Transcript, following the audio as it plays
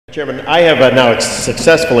Chairman, I have now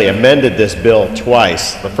successfully amended this bill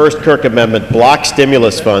twice. The first Kirk amendment blocked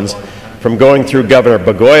stimulus funds from going through Governor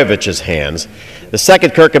Blagojevich's hands. The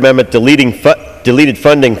second Kirk amendment deleted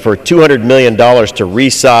funding for $200 million to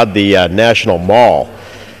re-sod the National Mall.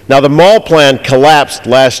 Now, the mall plan collapsed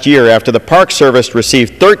last year after the Park Service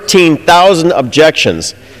received 13,000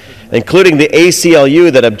 objections, including the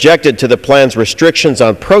ACLU that objected to the plan's restrictions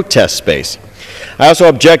on protest space. I also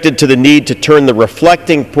objected to the need to turn the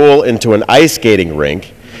reflecting pool into an ice skating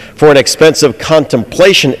rink, for an expensive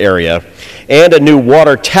contemplation area, and a new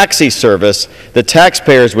water taxi service that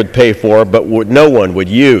taxpayers would pay for but no one would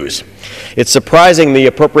use. It's surprising the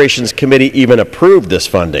Appropriations Committee even approved this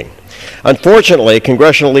funding. Unfortunately,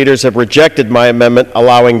 congressional leaders have rejected my amendment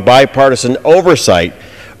allowing bipartisan oversight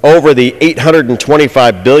over the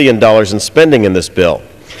 $825 billion in spending in this bill.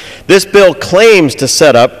 This bill claims to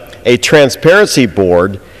set up a transparency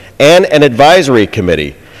board and an advisory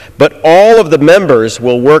committee, but all of the members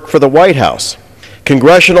will work for the White House.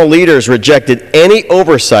 Congressional leaders rejected any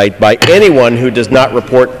oversight by anyone who does not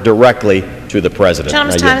report directly to the president.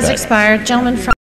 Gentleman's time has expired. Gentleman from